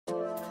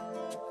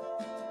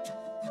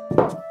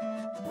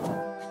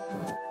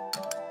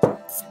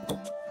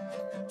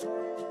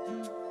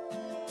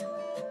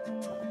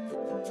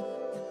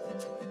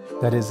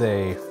That is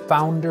a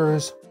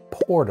Founder's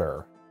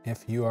Porter,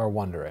 if you are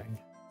wondering.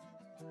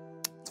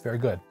 It's very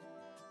good.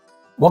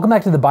 Welcome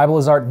back to the Bible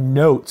is Art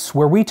Notes,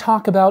 where we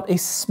talk about a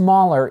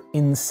smaller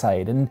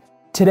insight. And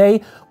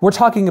today we're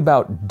talking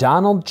about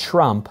Donald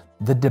Trump,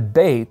 the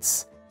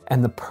debates,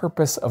 and the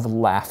purpose of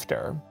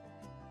laughter.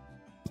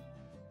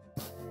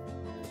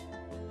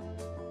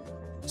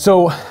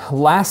 So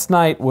last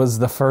night was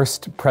the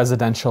first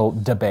presidential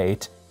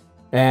debate,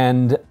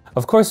 and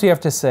of course we have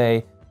to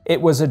say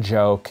it was a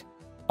joke.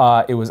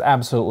 It was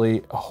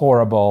absolutely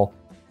horrible,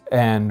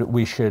 and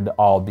we should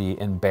all be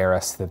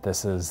embarrassed that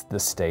this is the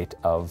state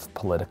of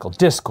political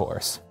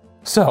discourse.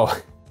 So,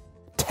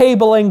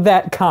 tabling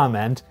that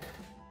comment,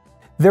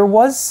 there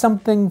was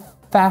something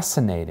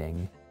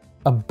fascinating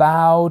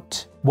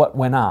about what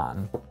went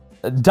on.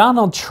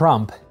 Donald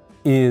Trump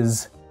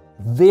is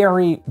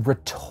very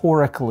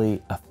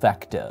rhetorically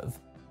effective.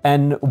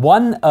 And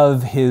one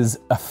of his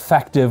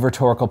effective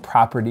rhetorical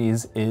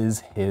properties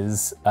is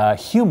his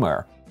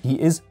humor. He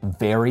is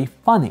very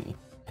funny.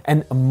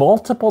 And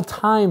multiple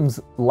times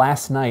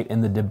last night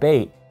in the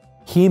debate,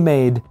 he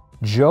made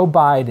Joe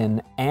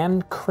Biden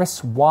and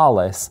Chris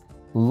Wallace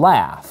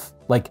laugh,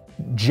 like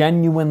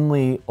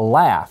genuinely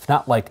laugh,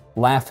 not like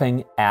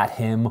laughing at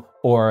him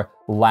or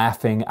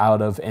laughing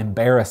out of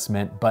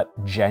embarrassment, but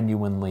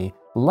genuinely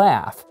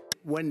laugh.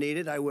 When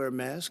needed, I wear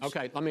masks.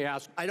 Okay, let me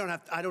ask. I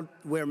don't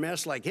wear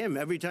masks like him.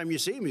 Every time you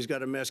see him, he's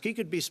got a mask. He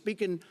could be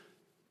speaking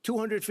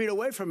 200 feet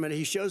away from it.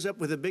 He shows up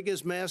with the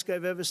biggest mask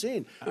I've ever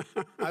seen.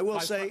 I will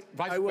say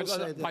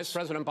this. Vice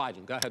President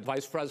Biden, go ahead.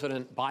 Vice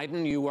President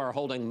Biden, you are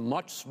holding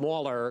much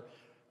smaller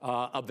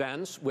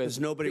events with... Because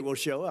nobody will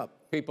show up.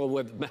 People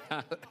with...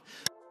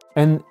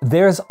 And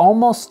there's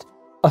almost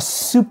a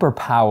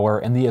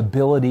superpower in the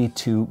ability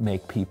to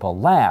make people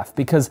laugh,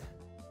 because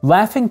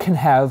laughing can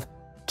have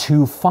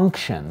two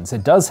functions.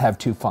 It does have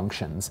two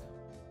functions.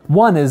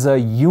 One is a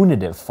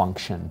unitive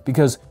function,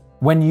 because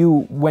when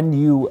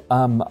you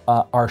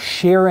are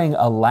sharing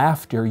a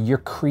laughter, you're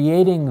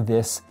creating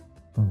this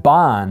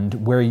bond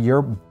where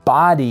your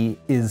body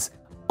is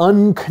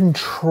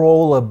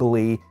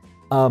uncontrollably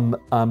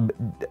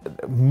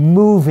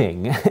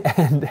moving,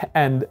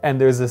 and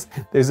there's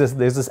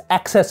this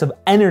excess of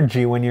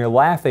energy when you're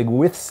laughing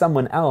with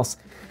someone else,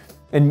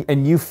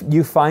 and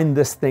you find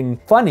this thing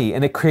funny,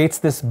 and it creates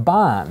this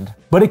bond.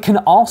 But it can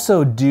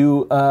also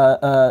do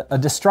a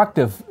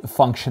destructive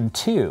function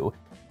too.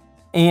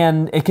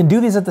 And it can do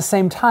these at the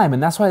same time,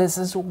 and that's why this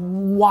is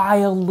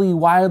wildly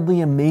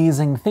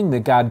amazing thing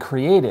that God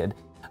created.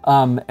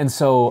 And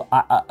so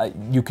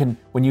you can,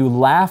 when you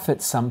laugh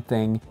at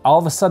something, all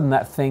of a sudden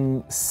that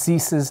thing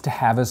ceases to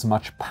have as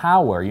much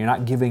power. You're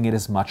not giving it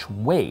as much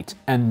weight.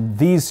 And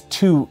these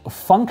two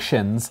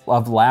functions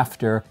of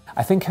laughter,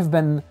 I think, have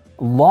been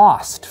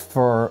lost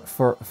for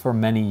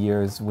many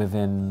years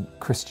within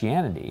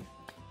Christianity.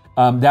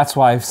 That's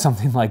why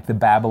something like the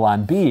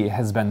Babylon Bee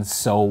has been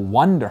so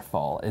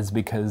wonderful, is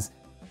because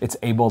it's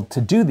able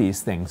to do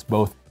these things,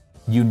 both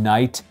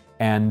unite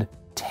and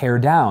tear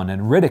down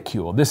and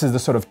ridicule. This is the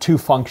sort of two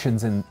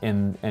functions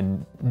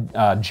in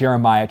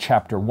Jeremiah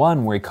chapter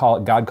 1, where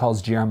God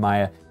calls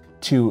Jeremiah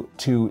to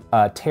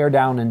tear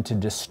down and to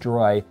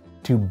destroy,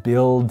 to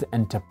build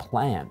and to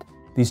plant.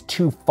 These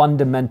two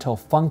fundamental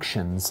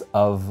functions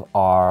of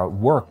our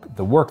work,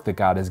 the work that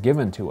God has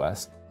given to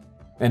us.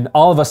 And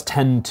all of us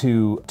tend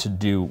to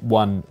do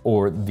one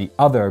or the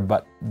other,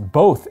 but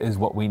both is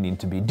what we need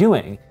to be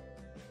doing.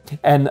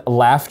 And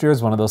laughter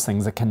is one of those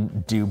things that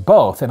can do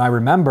both. And I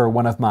remember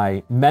one of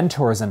my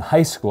mentors in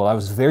high school, I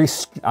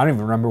don't even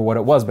remember what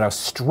it was, but I was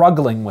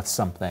struggling with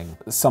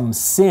some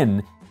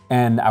sin,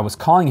 and I was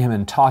calling him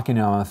and talking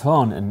to him on the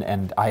phone,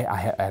 and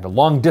I had a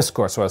long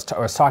discourse, so I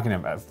was talking to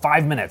him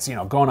 5 minutes,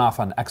 going off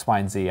on X, Y,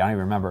 and Z, I don't even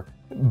remember.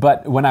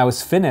 But when I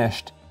was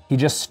finished, he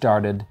just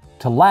started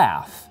to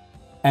laugh.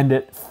 And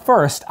at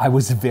first, I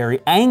was very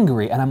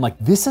angry, and I'm like,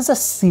 this is a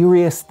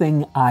serious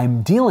thing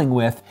I'm dealing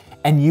with,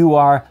 and you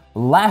are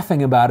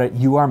laughing about it,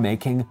 you are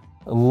making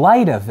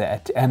light of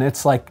it. And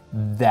it's like,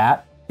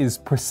 that is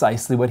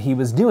precisely what he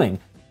was doing.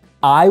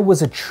 I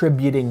was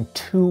attributing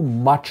too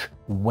much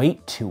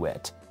weight to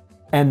it.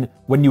 And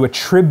when you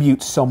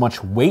attribute so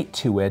much weight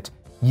to it,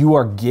 you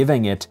are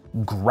giving it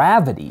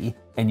gravity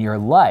in your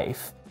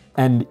life.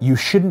 And you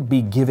shouldn't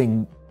be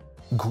giving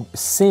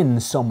sin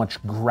so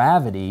much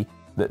gravity.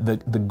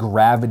 The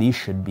gravity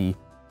should be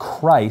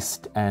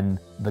Christ and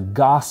the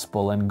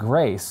gospel and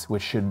grace,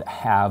 which should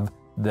have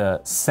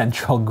the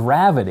central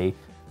gravity.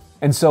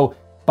 And so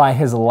by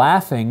his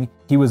laughing,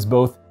 he was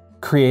both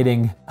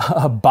creating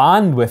a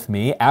bond with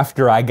me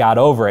after I got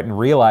over it and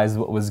realized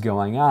what was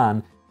going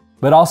on,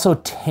 but also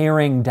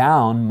tearing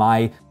down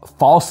my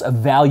false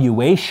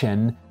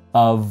evaluation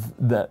of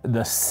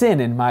the sin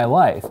in my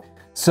life.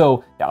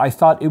 So I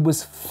thought it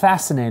was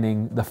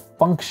fascinating, the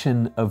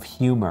function of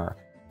humor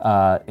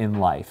in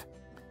life.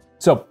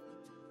 So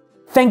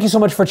Thank you so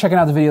much for checking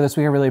out the video this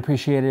week. I really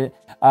appreciate it.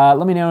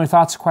 Let me know any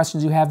thoughts,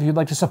 questions you have. If you'd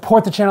like to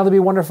support the channel, that'd be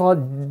wonderful at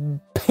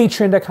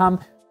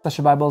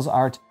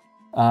patreon.com/BiblesArt.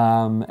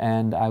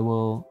 And I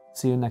will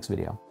see you in the next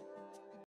video.